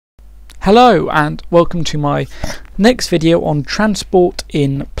Hello and welcome to my next video on transport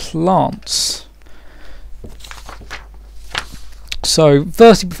in plants. So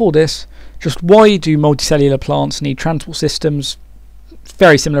firstly, before this, just why do multicellular plants need transport systems?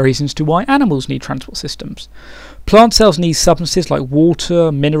 Very similar reasons to why animals need transport systems. Plant cells need substances like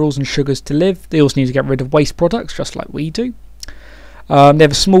water, minerals and sugars to live. They also need to get rid of waste products just like we do. They have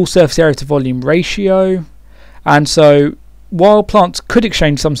a small surface area to volume ratio, and so while plants could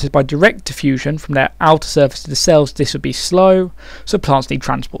exchange substances by direct diffusion from their outer surface to the cells, this would be slow, so plants need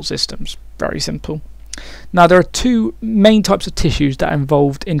transport systems. Very simple. Now there are two main types of tissues that are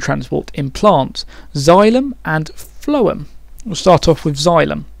involved in transport in plants: xylem and phloem. We'll start off with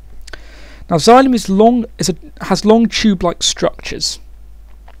xylem. Now xylem has long tube-like structures.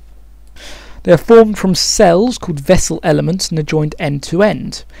 They are formed from cells called vessel elements and are joined end to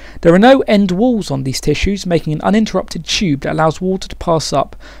end. There are no end walls on these tissues, making an uninterrupted tube that allows water to pass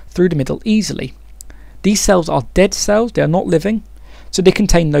up through the middle easily. These cells are dead cells, they are not living, so they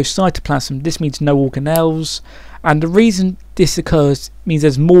contain no cytoplasm. This means no organelles, and the reason this occurs means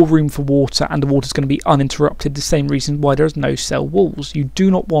there's more room for water and the water is going to be uninterrupted, the same reason why there is no cell walls. You do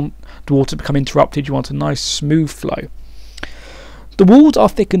not want the water to become interrupted, you want a nice smooth flow. The walls are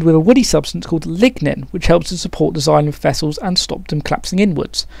thickened with a woody substance called lignin, which helps to support the xylem vessels and stop them collapsing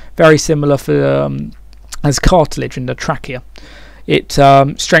inwards. Very similar as cartilage in the trachea. It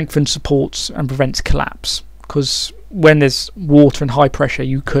strengthens, supports and prevents collapse, because when there's water and high pressure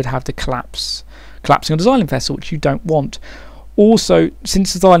you could have the collapsing of the xylem vessel, which you don't want. Also,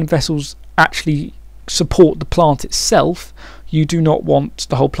 since the xylem vessels actually support the plant itself, you do not want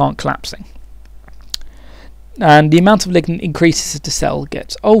the whole plant collapsing. And the amount of lignin increases as the cell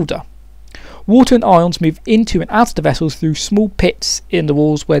gets older. Water and ions move into and out of the vessels through small pits in the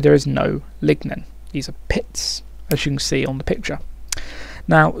walls where there is no lignin. These are pits, as you can see on the picture.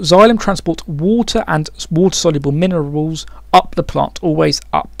 Now, xylem transports water and water-soluble minerals up the plant, always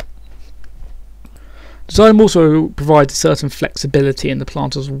up. Xylem also provides a certain flexibility in the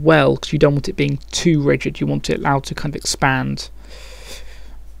plant as well, because you don't want it being too rigid, you want it allowed to kind of expand.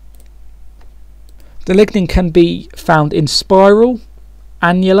 The lignin can be found in spiral,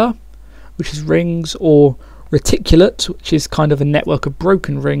 annular, which is rings, or reticulate, which is kind of a network of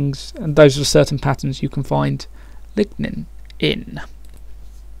broken rings, and those are certain patterns you can find lignin in.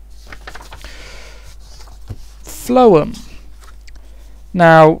 Phloem.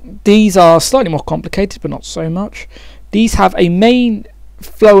 Now these are slightly more complicated, but not so much. These have a main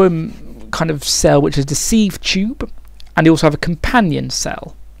phloem kind of cell, which is the sieve tube, and they also have a companion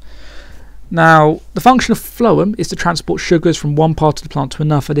cell. Now, the function of phloem is to transport sugars from one part of the plant to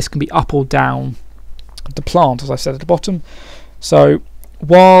another. This can be up or down the plant, as I said at the bottom. So,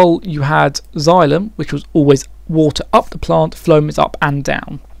 while you had xylem, which was always water up the plant, phloem is up and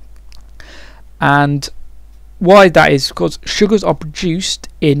down. And why that is because sugars are produced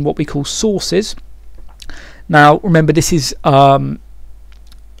in what we call sources. Now, remember, this is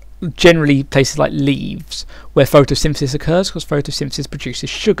generally places like leaves where photosynthesis occurs, because photosynthesis produces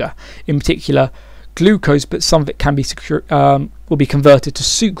sugar, in particular glucose, but some of it can be will be converted to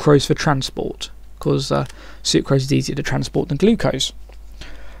sucrose for transport, because sucrose is easier to transport than glucose.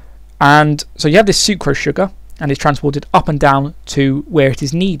 And so you have this sucrose sugar, and it's transported up and down to where it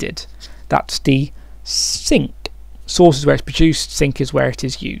is needed. That's the sink. Source is where it's produced, sink is where it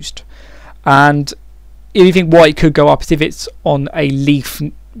is used. And if you think why it could go up is if it's on a leaf,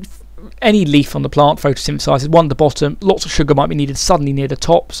 any leaf on the plant photosynthesizes, one at the bottom, lots of sugar might be needed suddenly near the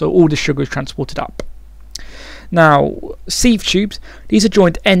top, so all the sugar is transported up. Now, sieve tubes, these are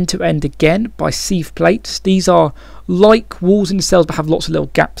joined end to end again by sieve plates. These are like walls in the cells but have lots of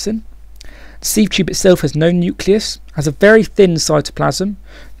little gaps in. The sieve tube itself has no nucleus, has a very thin cytoplasm,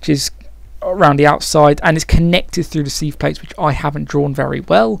 which is around the outside, and is connected through the sieve plates, which I haven't drawn very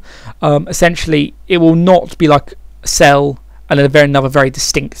well. Essentially, it will not be like a cell and another very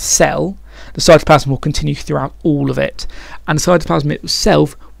distinct cell. The cytoplasm will continue throughout all of it, and the cytoplasm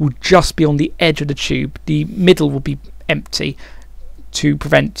itself will just be on the edge of the tube. The middle will be empty to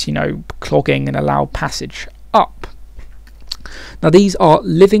prevent, clogging and allow passage up. Now these are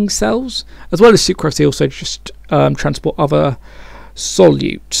living cells, as well as sucrose. They also just transport other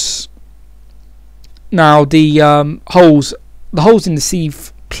solutes. Now the holes in the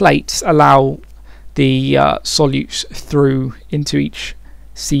sieve plates allow the solutes through into each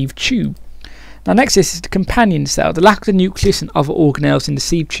sieve tube. Now next is the companion cell. The lack of the nucleus and other organelles in the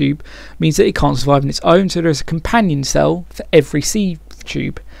sieve tube means that it can't survive on its own, so there is a companion cell for every sieve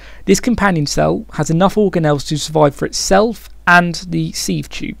tube. This companion cell has enough organelles to survive for itself and the sieve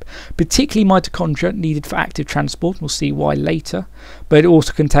tube, particularly mitochondria needed for active transport. We'll see why later, but it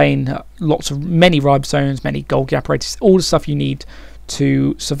also contains many ribosomes, many Golgi apparatus, all the stuff you need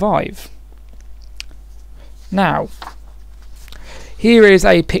to survive. Now, here is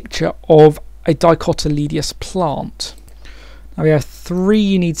a picture of a dicotyledonous plant. Now we have three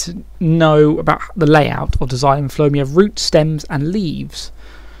you need to know about the layout of the xylem and phloem. You have roots, stems and leaves.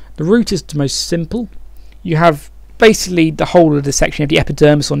 The root is the most simple. You have basically the whole of the section. You have the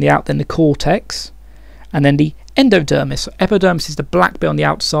epidermis on the out, then the cortex, and then the endodermis. So epidermis is the black bit on the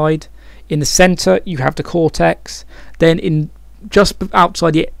outside. In the centre you have the cortex. Then in just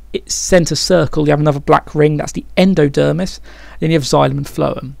outside the centre circle you have another black ring, that's the endodermis. Then you have xylem and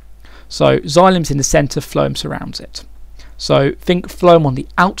phloem. So xylem's in the centre, phloem surrounds it. So think phloem on the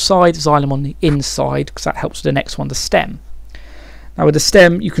outside, xylem on the inside, because that helps with the next one, the stem. Now with the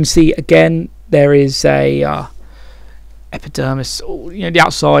stem, you can see again there is a epidermis. The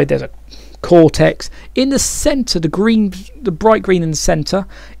outside there's a cortex. In the centre, the bright green in the centre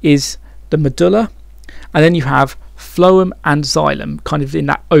is the medulla, and then you have phloem and xylem, kind of in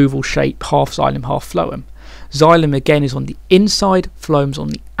that oval shape, half xylem, half phloem. Xylem again is on the inside, phloem's on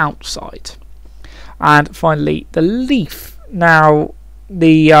the outside. And finally, the leaf. Now,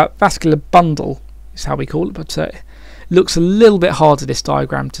 the vascular bundle is how we call it, but it looks a little bit harder, this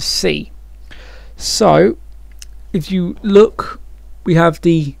diagram, to see. So, if you look, we have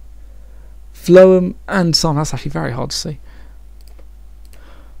the phloem and xylem. That's actually very hard to see.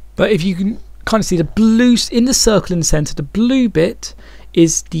 But if you can kind of see the blue in the circle in the centre, the blue bit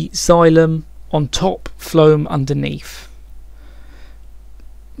is the xylem on top, phloem underneath.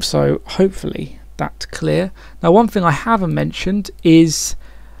 So, hopefully that's clear. Now one thing I haven't mentioned is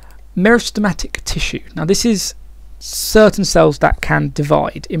meristematic tissue. Now this is certain cells that can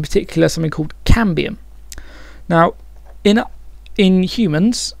divide, in particular something called cambium. Now in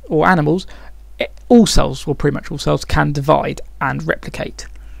humans or animals, all cells, or pretty much all cells, can divide and replicate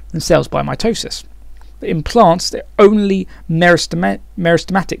themselves by mitosis. But in plants, only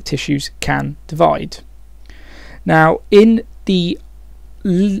meristematic tissues can divide. Now in the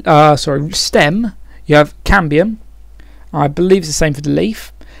stem you have cambium. I believe it's the same for the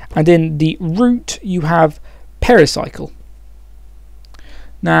leaf. And in the root you have pericycle.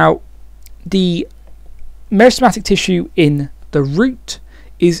 Now the meristematic tissue in the root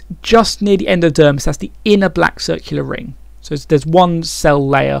is just near the endodermis. That's the inner black circular ring. So there's one cell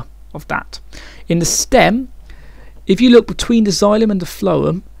layer of that. In the stem, if you look between the xylem and the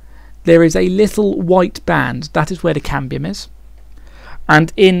phloem, there is a little white band. That is where the cambium is.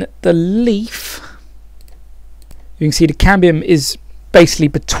 And in the leaf, you can see the cambium is basically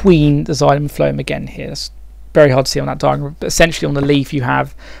between the xylem and phloem again here. That's very hard to see on that diagram, but essentially on the leaf you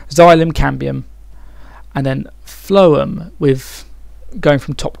have xylem, cambium, and then phloem with going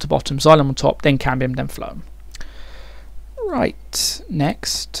from top to bottom. Xylem on top, then cambium, then phloem. Right,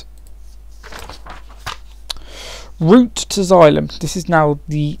 next. Root to xylem. This is now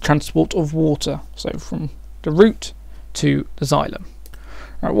the transport of water. So from the root to the xylem.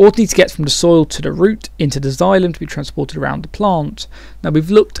 Right, water needs to get from the soil to the root into the xylem to be transported around the plant. Now we've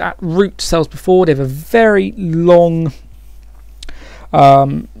looked at root cells before. They have a very long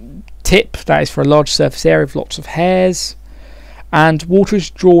tip that is for a large surface area with lots of hairs, and water is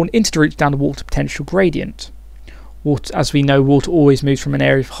drawn into the roots down the water potential gradient. Water, as we know, water always moves from an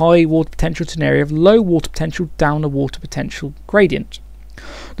area of high water potential to an area of low water potential down a water potential gradient.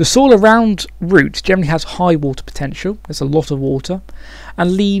 The soil around roots generally has high water potential, there's a lot of water,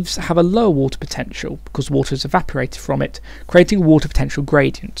 and leaves have a lower water potential because water is evaporated from it, creating a water potential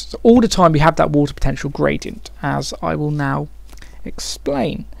gradient. So all the time we have that water potential gradient, as I will now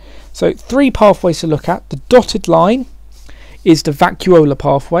explain. So three pathways to look at. The dotted line is the vacuolar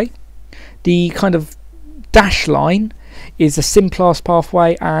pathway. The kind of dash line is the symplast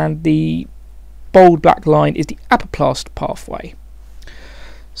pathway, and the bold black line is the apoplast pathway.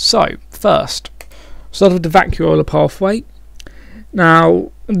 So first, start with the vacuolar pathway.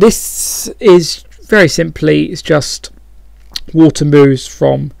 Now this is very simply, it's just water moves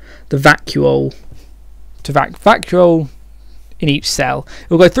from the vacuole to vacuole in each cell. It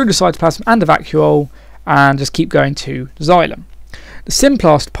will go through the cytoplasm and the vacuole and just keep going to the xylem. The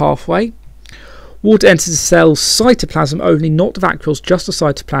symplast pathway, water enters the cell's cytoplasm only, not the vacuoles, just the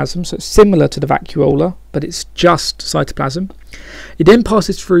cytoplasm. So it's similar to the vacuola, but it's just cytoplasm. It then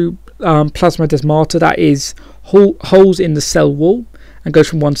passes through plasmodesmata, that is holes in the cell wall, and goes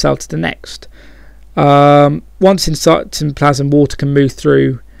from one cell to the next. Once in cytoplasm, water can move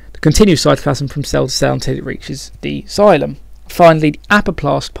through the continuous cytoplasm from cell to cell until it reaches the xylem. Finally, the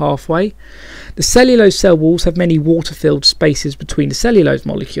apoplast pathway. The cellulose cell walls have many water-filled spaces between the cellulose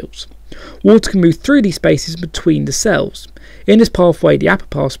molecules. Water can move through these spaces between the cells. In this pathway, the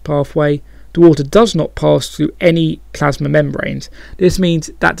apoplast pathway, the water does not pass through any plasma membranes. This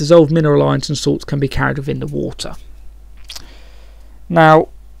means that dissolved mineral ions and salts can be carried within the water. Now,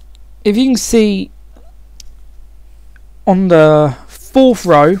 if you can see on the fourth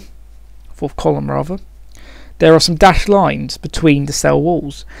column rather, there are some dashed lines between the cell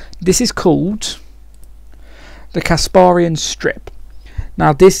walls. This is called the Casparian strip.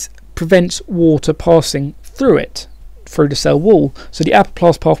 Now this prevents water passing through the cell wall. So the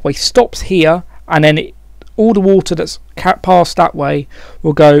apoplast pathway stops here, and then all the water that's passed that way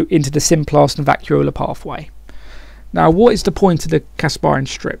will go into the symplast and vacuolar pathway. Now what is the point of the Casparian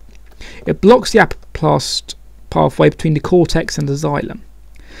strip? It blocks the apoplast pathway between the cortex and the xylem.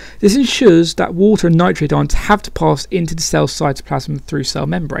 This ensures that water and nitrate ions have to pass into the cell cytoplasm through cell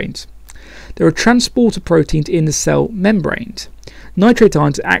membranes. There are transporter proteins in the cell membranes. Nitrate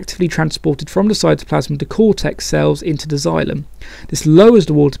ions are actively transported from the cytoplasm to cortex cells into the xylem. This lowers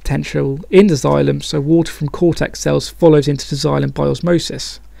the water potential in the xylem, so water from cortex cells follows into the xylem by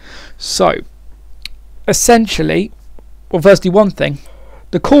osmosis. So, essentially, well, firstly, one thing,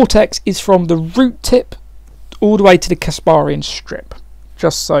 the cortex is from the root tip all the way to the Casparian strip.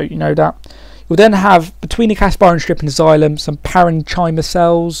 Just so you know that. You'll then have, between the Casparian strip and the xylem, some parenchyma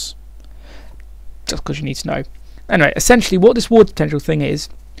cells. Just because you need to know. Anyway, essentially what this water potential thing is,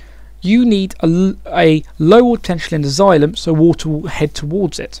 you need a low water potential in the xylem so water will head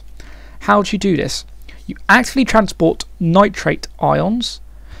towards it. How do you do this? You actively transport nitrate ions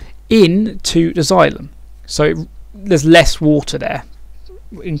into the xylem. So there's less water there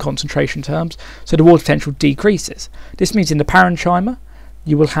in concentration terms, so the water potential decreases. This means in the parenchyma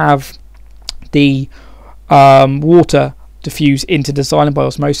you will have the water diffuse into the xylem by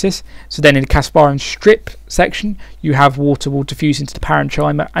osmosis. So then in the Casparian strip section you have water will diffuse into the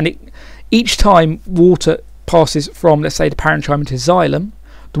parenchyma, and each time water passes from, let's say, the parenchyma to the xylem,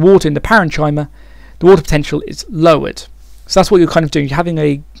 the water in the parenchyma, the water potential is lowered. So that's what you're kind of doing. You're having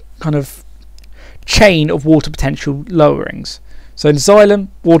a kind of chain of water potential lowerings. So in the xylem,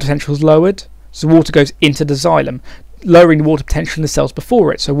 water potential is lowered, so water goes into the xylem, lowering the water potential in the cells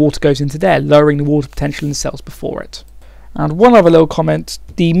before it. So water goes into there, lowering the water potential in the cells before it. And one other little comment,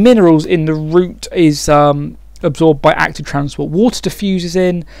 the minerals in the root is absorbed by active transport. Water diffuses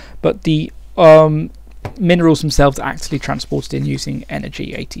in, but the minerals themselves are actively transported in using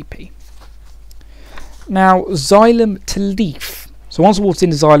energy, ATP. Now, xylem to leaf. So once the water's in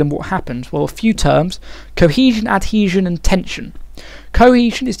the xylem, what happens? Well, a few terms: cohesion, adhesion and tension.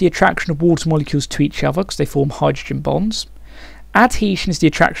 Cohesion is the attraction of water molecules to each other because they form hydrogen bonds. Adhesion is the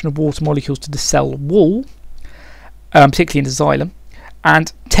attraction of water molecules to the cell wall, particularly in the xylem.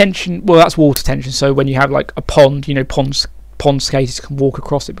 And tension, well, that's water tension. So when you have like a pond, you know, pond skaters can walk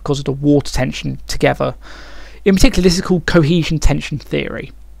across it because of the water tension together. In particular, this is called cohesion tension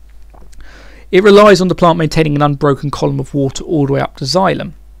theory. It relies on the plant maintaining an unbroken column of water all the way up the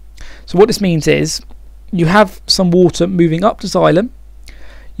xylem. So what this means is you have some water moving up the xylem,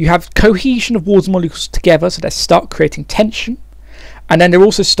 you have cohesion of water molecules together, so they're stuck, creating tension, and then they're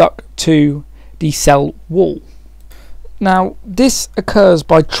also stuck to the cell wall. Now, this occurs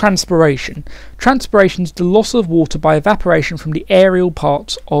by transpiration. Transpiration is the loss of water by evaporation from the aerial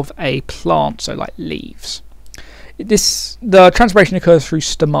parts of a plant, so like leaves. The transpiration occurs through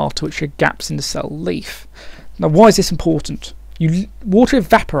stomata, which are gaps in the cell leaf. Now, why is this important? Water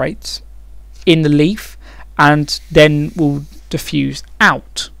evaporates in the leaf and then will diffuse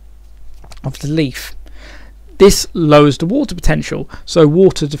out of the leaf. This lowers the water potential, so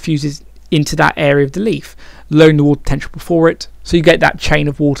water diffuses into that area of the leaf, lowering the water potential before it, so you get that chain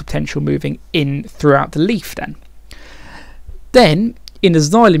of water potential moving in throughout the leaf then in the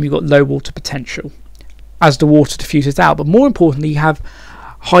xylem you've got low water potential as the water diffuses out, but more importantly you have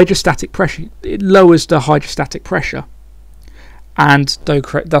hydrostatic pressure. It lowers the hydrostatic pressure and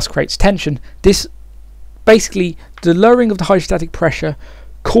thus creates tension. This basically, the lowering of the hydrostatic pressure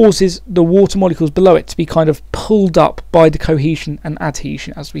causes the water molecules below it to be kind of pulled up by the cohesion and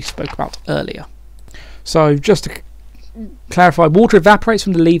adhesion, as we spoke about earlier. So just to clarify, water evaporates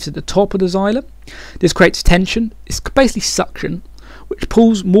from the leaves at the top of the xylem. This creates tension. It's basically suction, which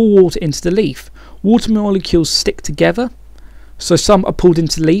pulls more water into the leaf. Water molecules stick together, so some are pulled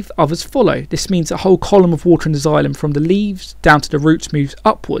into the leaf, others follow. This means a whole column of water in the xylem from the leaves down to the roots moves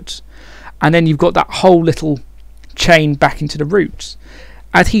upwards, and then you've got that whole little chain back into the roots.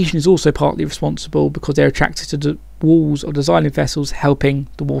 Adhesion is also partly responsible because they're attracted to the walls of the xylem vessels, helping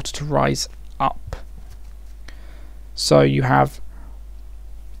the water to rise up. So you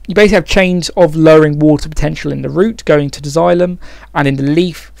basically have chains of lowering water potential in the root going to the xylem, and in the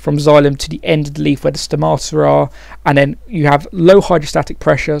leaf from xylem to the end of the leaf where the stomata are, and then you have low hydrostatic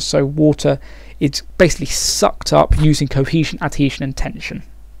pressure, so water is basically sucked up using cohesion, adhesion and tension.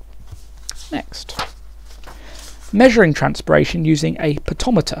 Next, measuring transpiration using a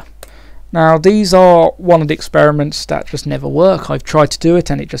potometer. Now these are one of the experiments that just never work. I've tried to do it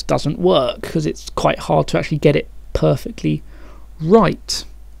and it just doesn't work because it's quite hard to actually get it perfectly right.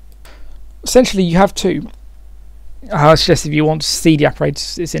 Essentially you have two. I suggest if you want to see the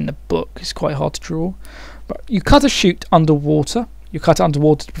apparatus, it's in the book, it's quite hard to draw. But you cut a chute underwater. You cut it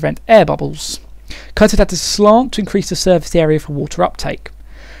underwater to prevent air bubbles. Cut it at a slant to increase the surface area for water uptake.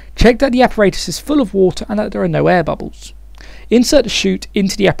 Check that the apparatus is full of water and that there are no air bubbles. Insert the chute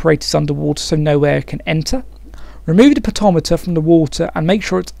into the apparatus underwater so no air can enter. Remove the potometer from the water and make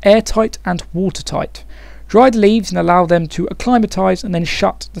sure it's airtight and watertight. Dry the leaves and allow them to acclimatise and then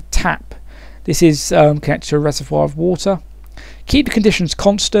shut the tap. This is connected to a reservoir of water. Keep the conditions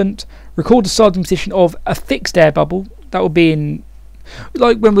constant. Record the starting position of a fixed air bubble. That will be in,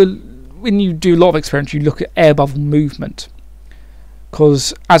 like when you do a lot of experiments, you look at air bubble movement.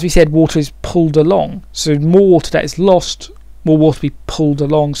 Because, as we said, water is pulled along. So more water that is lost, more water will be pulled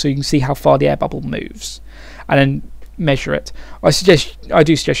along, so you can see how far the air bubble moves. And then measure it. I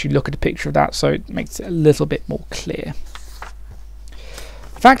do suggest you look at a picture of that so it makes it a little bit more clear.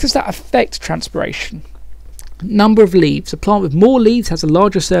 Factors that affect transpiration. Number of leaves. A plant with more leaves has a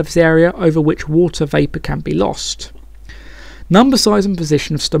larger surface area over which water vapour can be lost. Number, size and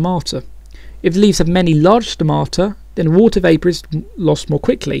position of stomata. If the leaves have many large stomata, then water vapour is lost more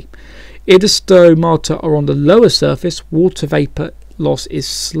quickly. If the stomata are on the lower surface, water vapour loss is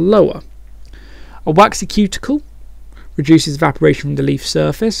slower. A waxy cuticle reduces evaporation from the leaf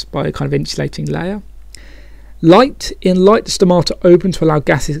surface by a kind of insulating layer. Light. In light, the stomata open to allow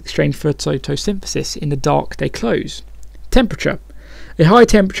gases exchange for photosynthesis. In the dark, they close. Temperature. A high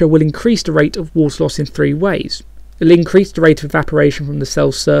temperature will increase the rate of water loss in three ways. It will increase the rate of evaporation from the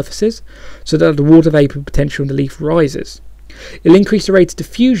cell's surfaces so that the water vapour potential in the leaf rises. It will increase the rate of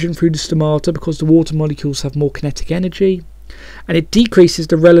diffusion through the stomata because the water molecules have more kinetic energy. And it decreases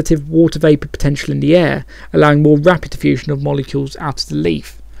the relative water vapour potential in the air, allowing more rapid diffusion of molecules out of the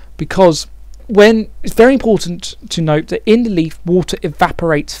leaf. Because it's very important to note that in the leaf, water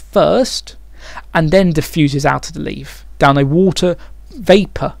evaporates first and then diffuses out of the leaf down a water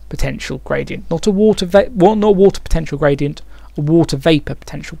vapour potential gradient, not a water potential gradient, a water vapour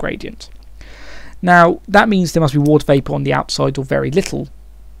potential gradient. Now that means there must be water vapour on the outside or very little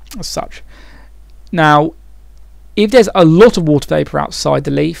as such. Now if there's a lot of water vapour outside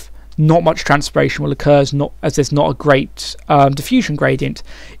the leaf, not much transpiration will occur as there's not a great diffusion gradient.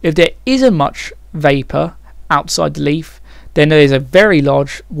 If there isn't much vapour outside the leaf, then there is a very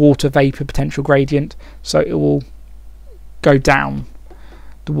large water vapour potential gradient, so it will go down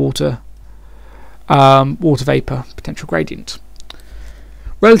the water vapour potential gradient.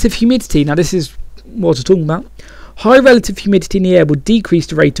 Relative humidity. Now this is what we're talking about. High relative humidity in the air will decrease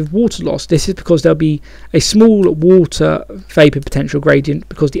the rate of water loss. This is because there'll be a small water vapour potential gradient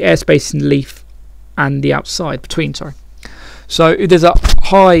because the airspace in the leaf and the outside between. So if there's a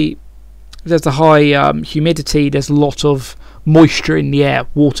high humidity, there's a lot of moisture in the air,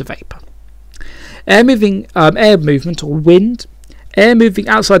 water vapour. Air movement or wind. Air moving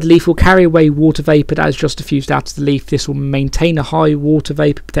outside the leaf will carry away water vapour that is just diffused out of the leaf. This will maintain a high water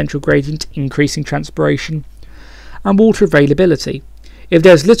vapour potential gradient, increasing transpiration. And water availability. If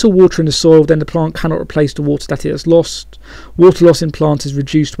there's little water in the soil, then the plant cannot replace the water that it has lost. Water loss in plants is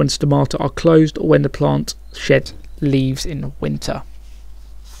reduced when stomata are closed or when the plant sheds leaves in winter.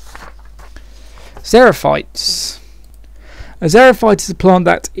 Xerophytes. A xerophyte is a plant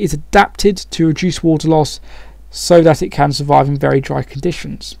that is adapted to reduce water loss so that it can survive in very dry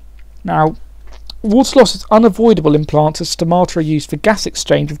conditions. Now, water loss is unavoidable in plants as stomata are used for gas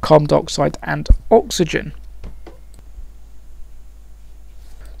exchange of carbon dioxide and oxygen.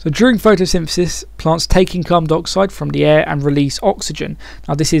 So during photosynthesis, plants take in carbon dioxide from the air and release oxygen.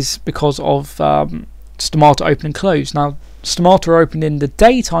 Now this is because of stomata open and close. Now stomata are open in the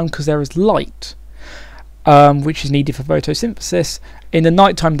daytime because there is light, which is needed for photosynthesis. In the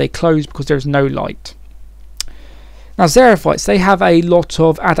nighttime they close because there is no light. Now xerophytes, they have a lot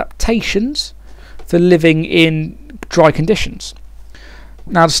of adaptations for living in dry conditions.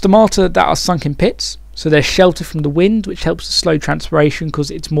 Now the stomata that are sunk in pits, so they're sheltered from the wind, which helps to slow transpiration because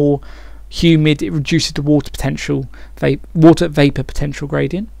it's more humid. It reduces the water vapour potential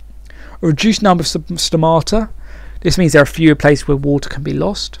gradient. A reduced number of stomata. This means there are fewer places where water can be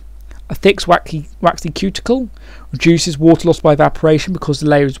lost. A thick waxy cuticle reduces water loss by evaporation because the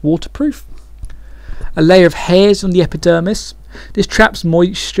layer is waterproof. A layer of hairs on the epidermis. This traps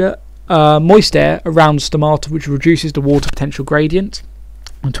moist air around stomata, which reduces the water potential gradient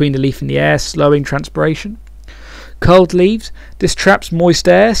between the leaf and the air, slowing transpiration. Curled leaves. This traps moist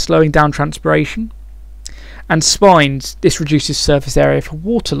air, slowing down transpiration. And spines. This reduces surface area for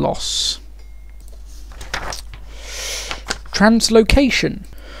water loss. Translocation.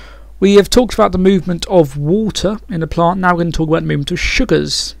 We have talked about the movement of water in a plant. Now we're going to talk about the movement of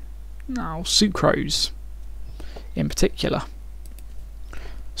sugars. Now, sucrose in particular.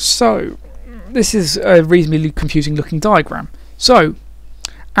 So, this is a reasonably confusing looking diagram. So,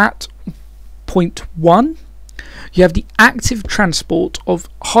 at point 1, you have the active transport of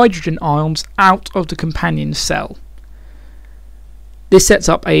hydrogen ions out of the companion cell. This sets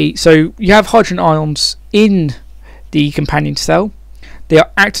up so you have hydrogen ions in the companion cell. They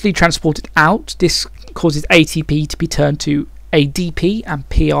are actively transported out. This causes ATP to be turned to ADP and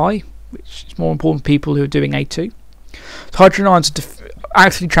PI, which is more important for people who are doing A2. So hydrogen ions are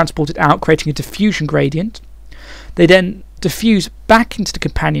actively transported out, creating a diffusion gradient. They then diffuse back into the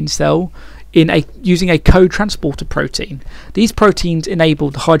companion cell using a co-transporter protein. These proteins enable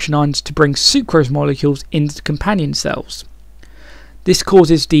the hydrogen ions to bring sucrose molecules into the companion cells. This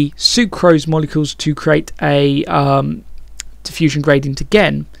causes the sucrose molecules to create a diffusion gradient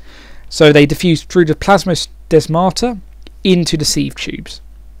again, so they diffuse through the plasmodesmata into the sieve tubes.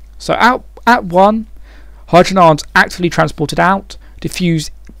 So at 1, hydrogen ions actively transported out,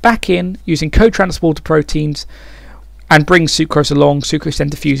 diffuse back in using co-transporter proteins, and bring sucrose along. Sucrose then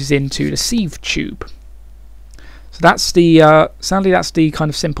diffuses into the sieve tube. So that's the sadly that's the kind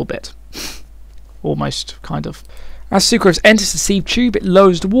of simple bit, almost kind of. As sucrose enters the sieve tube, it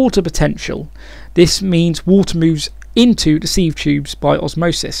lowers the water potential. This means water moves into the sieve tubes by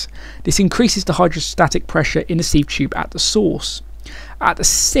osmosis. This increases the hydrostatic pressure in the sieve tube at the source. At the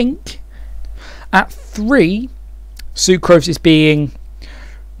sink, at 3, sucrose is being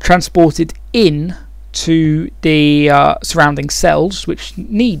transported in to the surrounding cells, which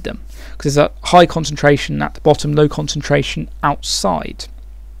need them, because there's a high concentration at the bottom, low concentration outside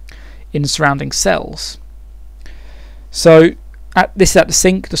in the surrounding cells. So this is at the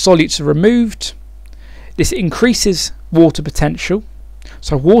sink. The solutes are removed. This increases water potential,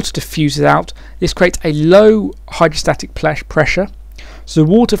 so water diffuses out. This creates a low hydrostatic pressure, so the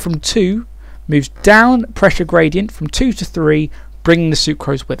water from 2 moves down pressure gradient from 2 to 3, bringing the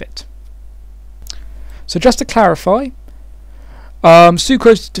sucrose with it. So just to clarify,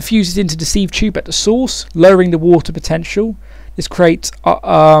 sucrose diffuses into the sieve tube at the source, lowering the water potential. This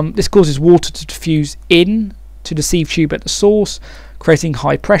causes water to diffuse in to the sieve tube at the source, creating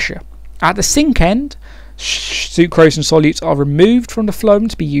high pressure. At the sink end, sucrose and solutes are removed from the phloem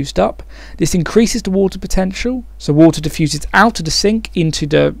to be used up. This increases the water potential, so water diffuses out of the sink into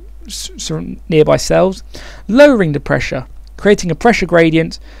the nearby cells, lowering the pressure, creating a pressure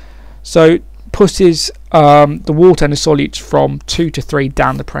gradient, so pushes the water and the solutes from 2 to 3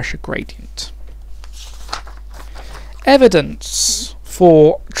 down the pressure gradient. Evidence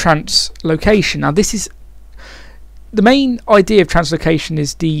for translocation. Now this is the main idea of translocation,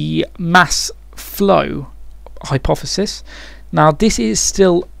 is the mass flow hypothesis. Now this is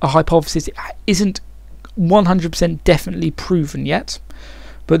still a hypothesis. It isn't 100% definitely proven yet,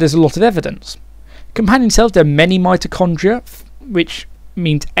 but there's a lot of evidence. Companion cells, there are many mitochondria, which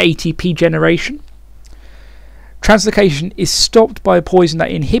means ATP generation. Translocation is stopped by a poison that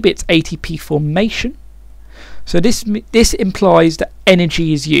inhibits ATP formation. So this implies that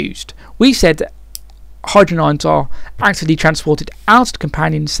energy is used. We said that hydrogen ions are actively transported out of the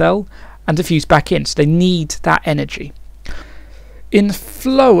companion cell and diffused back in, so they need that energy. In the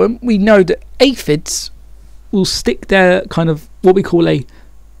phloem, we know that aphids will stick their kind of what we call a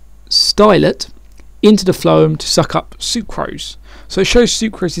stylet into the phloem to suck up sucrose. So it shows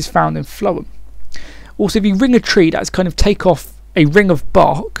sucrose is found in phloem. Also, if you ring a tree, that's kind of take off a ring of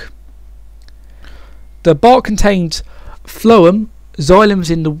bark. The bark contains phloem, xylem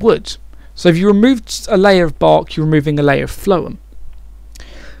is in the wood. So if you remove a layer of bark, you're removing a layer of phloem.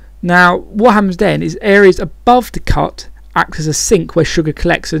 Now, what happens then is areas above the cut act as a sink where sugar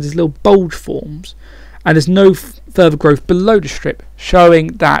collects, so there's little bulge forms, and there's no further growth below the strip, showing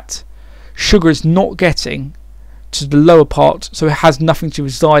that sugar is not getting to the lower part, so it has nothing to do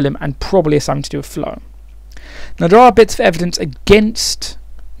with xylem and probably has something to do with phloem. Now, there are bits of evidence against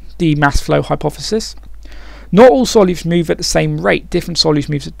the mass flow hypothesis. Not all solutes move at the same rate. Different solutes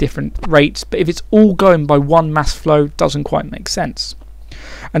move at different rates, but if it's all going by one mass flow, it doesn't quite make sense.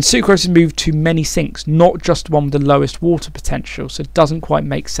 And sucrose is moved to many sinks, not just one with the lowest water potential, so it doesn't quite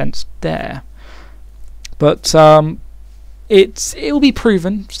make sense there. But it will be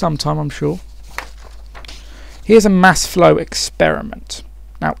proven sometime, I'm sure. Here's a mass flow experiment.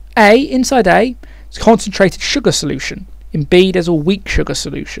 Now, inside A is concentrated sugar solution. In B, there's a weak sugar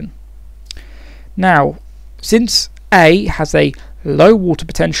solution. Now, since A has a low water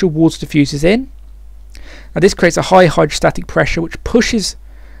potential, water diffuses in. Now, this creates a high hydrostatic pressure which pushes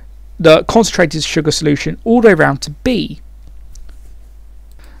the concentrated sugar solution all the way around to B.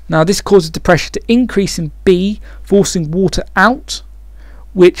 Now, this causes the pressure to increase in B, forcing water out,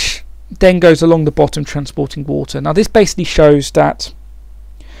 which then goes along the bottom transporting water. Now, this basically shows that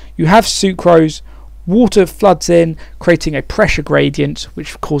you have sucrose, water floods in, creating a pressure gradient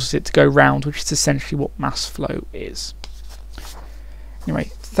which causes it to go round, which is essentially what mass flow is.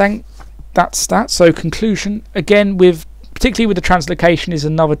 Anyway, that's that. So conclusion, again, particularly with the translocation, is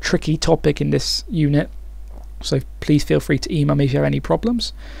another tricky topic in this unit. So please feel free to email me if you have any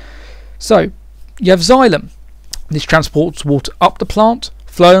problems. So you have xylem. This transports water up the plant.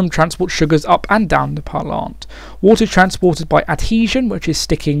 Phloem transports sugars up and down the plant. Water is transported by adhesion, which is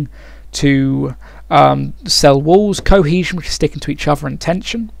sticking to cell walls. Cohesion, which is sticking to each other, and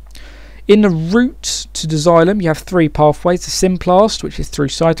tension. In the route to the xylem, you have three pathways: the symplast, which is through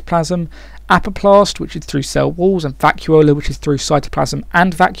cytoplasm; apoplast, which is through cell walls; and vacuola, which is through cytoplasm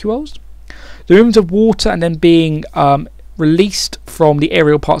and vacuoles. The movement of water and then being released from the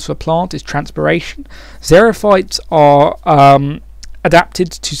aerial parts of a plant is transpiration. Xerophytes are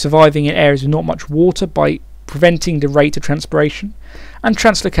adapted to surviving in areas with not much water by preventing the rate of transpiration, and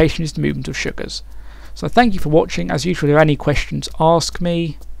translocation is the movement of sugars. So thank you for watching. As usual, if you have any questions, ask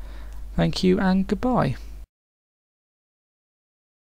me. Thank you and goodbye.